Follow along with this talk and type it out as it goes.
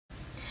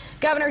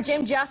Governor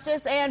Jim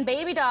Justice and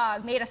Baby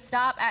Dog made a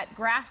stop at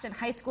Grafton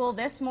High School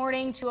this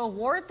morning to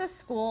award the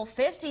school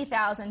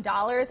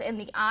 $50,000 in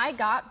the I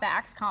Got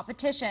Vaxxed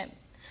Competition.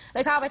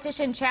 The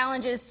competition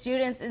challenges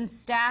students and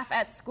staff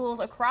at schools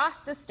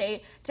across the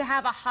state to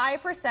have a high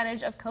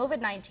percentage of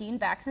COVID-19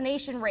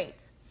 vaccination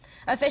rates.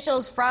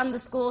 Officials from the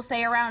school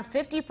say around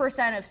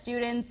 50% of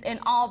students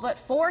and all but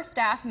 4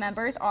 staff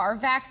members are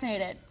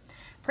vaccinated.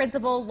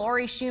 Principal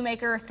Lori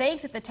Shoemaker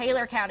thanked the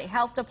Taylor County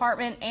Health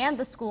Department and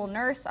the school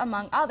nurse,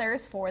 among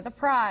others, for the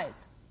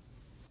prize.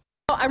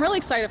 I'm really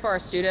excited for our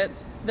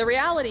students. The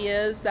reality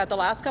is that the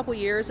last couple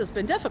years has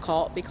been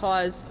difficult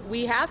because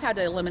we have had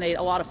to eliminate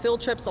a lot of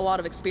field trips, a lot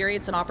of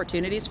experience and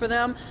opportunities for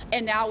them.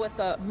 And now with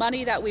the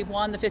money that we've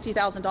won, the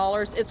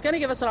 $50,000, it's going to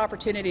give us an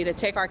opportunity to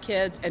take our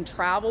kids and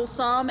travel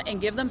some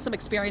and give them some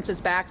experiences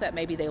back that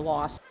maybe they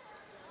lost.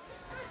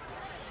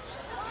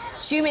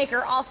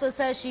 Shoemaker also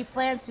says she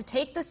plans to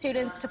take the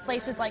students to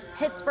places like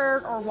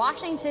Pittsburgh or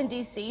Washington,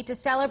 D.C. to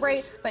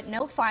celebrate, but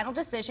no final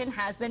decision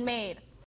has been made.